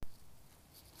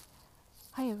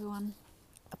Hi everyone,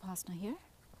 Apasna here.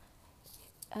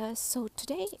 So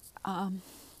today I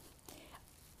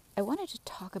wanted to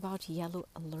talk about yellow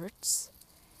alerts.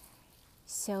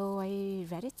 So I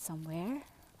read it somewhere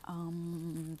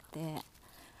that,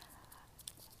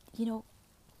 you know,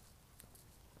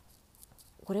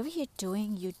 whatever you're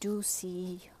doing, you do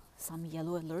see some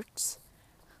yellow alerts.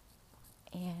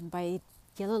 And by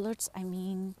yellow alerts, I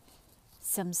mean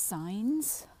some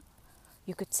signs.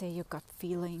 You could say your gut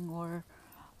feeling, or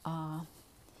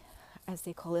as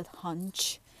they call it,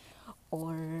 hunch,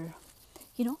 or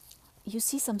you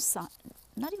see some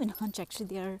not even hunch, actually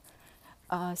there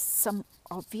are some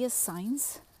obvious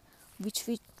signs which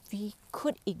we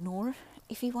could ignore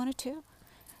if we wanted to.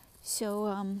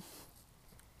 So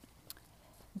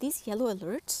these yellow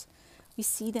alerts, we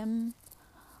see them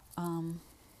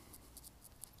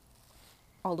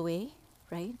all the way,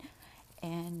 right?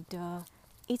 And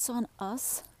it's on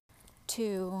us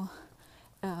to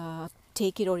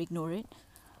take it or ignore it.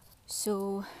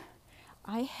 So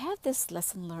I have this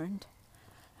lesson learned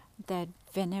that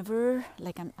whenever,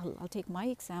 like I'll take my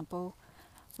example,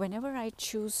 whenever I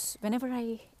choose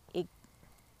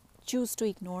to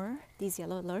ignore these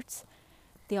yellow alerts,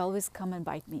 they always come and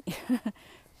bite me.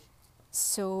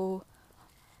 So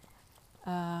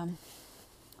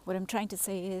what I'm trying to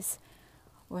say is,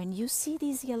 when you see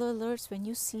these yellow alerts, when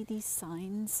you see these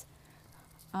signs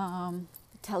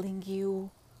telling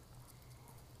you,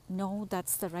 no,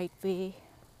 that's the right way,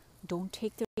 don't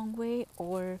take the wrong way,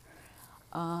 or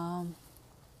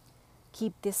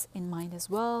keep this in mind as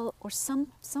well, or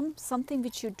something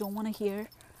which you don't want to hear,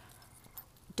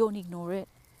 don't ignore it,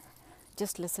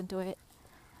 just listen to it,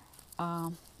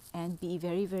 and be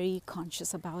very, very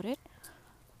conscious about it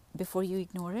before you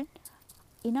ignore it.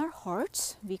 In our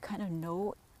hearts, we kind of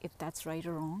know if that's right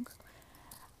or wrong.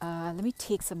 Let me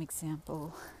take some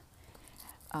example.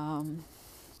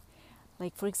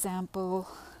 Like for example,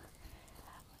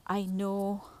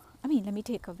 let me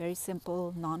take a very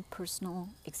simple, non-personal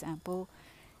example.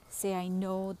 Say I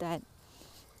know that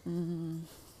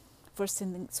first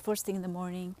thing in the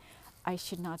morning, I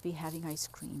should not be having ice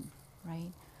cream,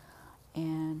 right?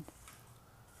 And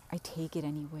I take it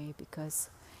anyway because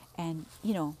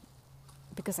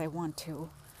I want to.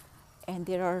 And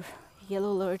there are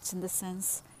yellow alerts in the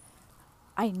sense,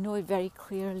 I know it very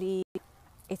clearly,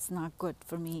 it's not good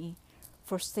for me.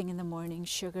 First thing in the morning,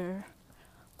 sugar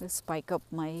will spike up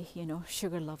my,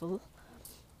 sugar level,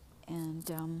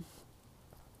 and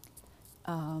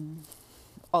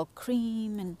all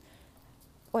cream and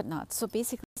whatnot. So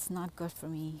basically, it's not good for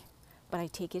me. But I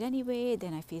take it anyway,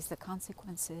 then I face the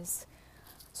consequences,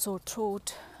 sore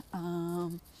throat,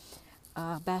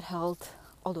 bad health,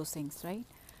 all those things, right?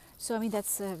 So,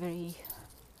 that's a very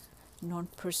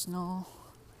non-personal,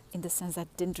 in the sense that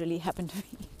didn't really happen to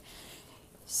me.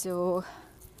 So,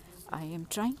 I am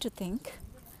trying to think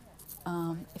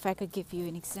if I could give you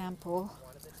an example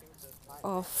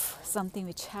of something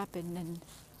which happened, and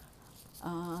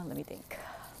let me think.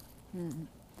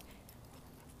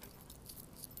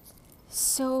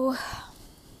 So,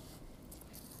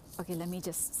 okay, let me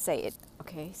just say it.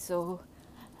 Okay, so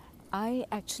I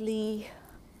actually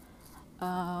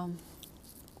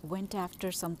went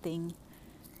after something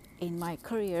in my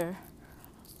career,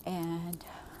 and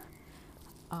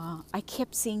I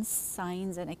kept seeing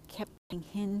signs and I kept seeing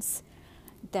hints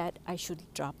that I should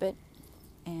drop it.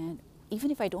 And even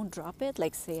if I don't drop it,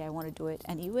 like say I want to do it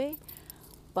anyway,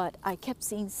 but I kept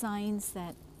seeing signs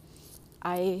that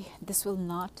this will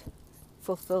not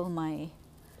fulfill my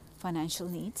financial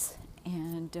needs,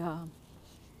 and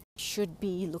should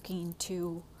be looking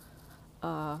into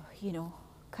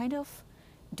kind of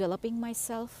developing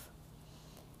myself,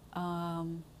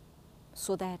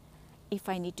 so that if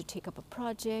I need to take up a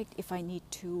project, if I need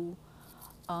to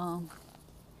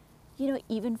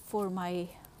even for my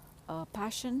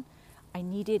passion, I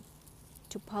needed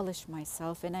to polish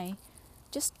myself. And I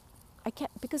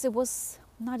kept, because it was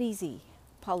not easy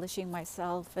polishing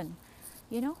myself, and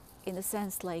in the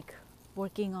sense, like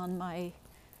working on my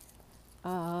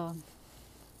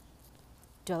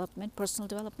personal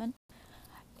development.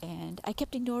 And I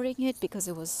kept ignoring it because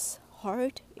it was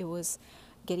hard. It was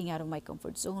getting out of my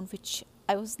comfort zone, which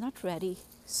I was not ready.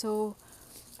 So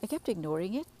I kept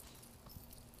ignoring it.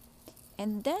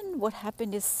 And then what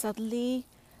happened is, suddenly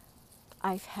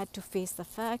I've had to face the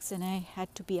facts, and I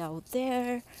had to be out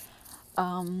there,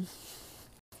 and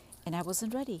I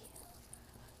wasn't ready.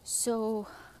 So,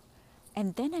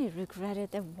 and then I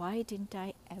regretted that, why didn't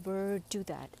I ever do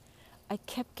that? I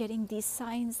kept getting these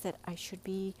signs that I should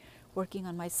be working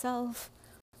on myself,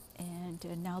 and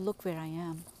now look where I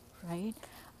am, right?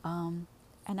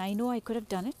 And I know I could have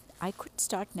done it. I could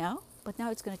start now, but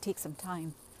now it's going to take some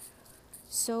time.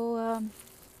 So,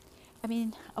 I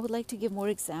mean, I would like to give more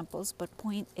examples, but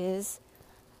point is,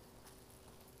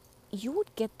 you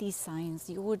would get these signs,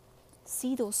 you would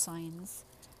see those signs.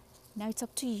 Now it's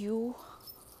up to you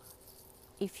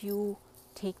if you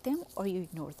take them or you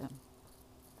ignore them.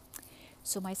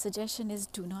 So my suggestion is,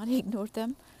 do not ignore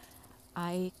them.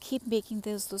 I keep making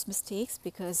those mistakes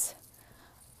because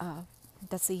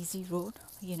that's the easy road,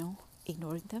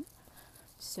 ignoring them.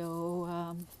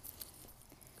 So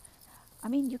I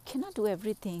mean, you cannot do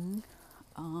everything.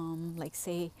 Like,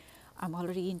 say, I'm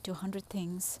already into 100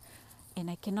 things and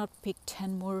I cannot pick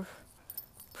 10 more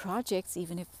projects,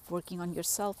 even if working on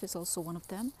yourself is also one of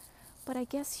them. But I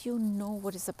guess you know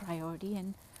what is the priority.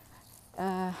 And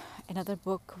one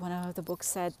of the books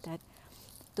said that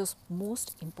those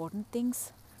most important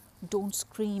things don't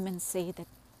scream and say that,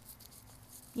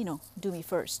 do me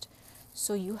first.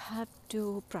 So you have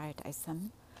to prioritize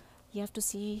them. You have to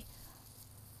see,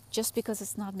 just because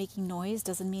it's not making noise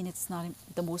doesn't mean it's not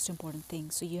the most important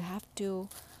thing. So you have to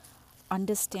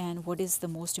understand what is the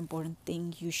most important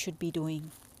thing you should be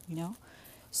doing,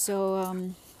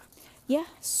 So, yeah,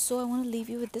 so I want to leave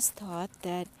you with this thought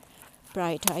that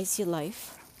prioritize your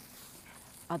life.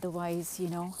 Otherwise,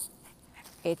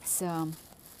 it's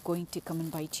going to come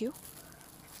and bite you.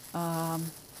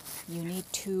 You need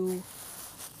to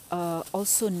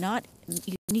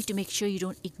you need to make sure you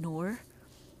don't ignore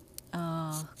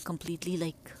completely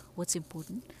like what's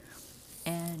important.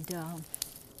 And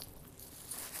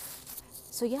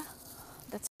so, yeah,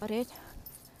 that's about it.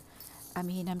 I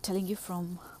mean, I'm telling you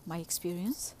from my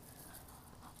experience.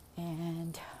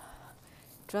 And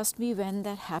trust me, when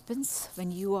that happens,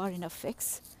 when you are in a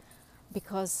fix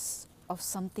because of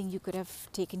something you could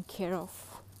have taken care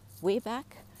of way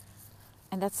back,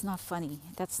 and that's not funny,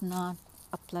 that's not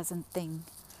a pleasant thing.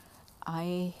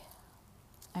 I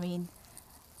mean,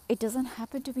 it doesn't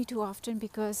happen to me too often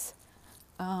because,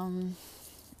 but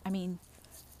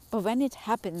when it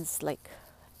happens, like,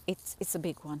 it's a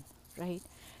big one, right?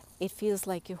 It feels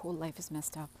like your whole life is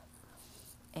messed up.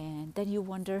 And then you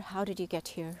wonder, how did you get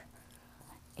here?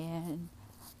 And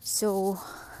so,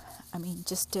 I mean,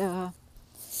 just,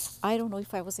 I don't know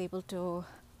if I was able to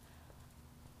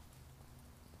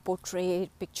portray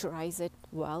it, picturize it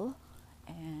well.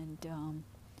 And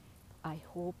I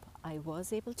hope I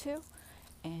was able to.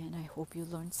 And I hope you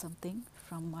learned something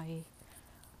from my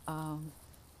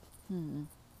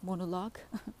monologue.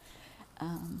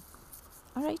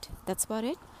 All right, that's about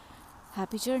it.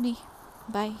 Happy journey.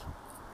 Bye.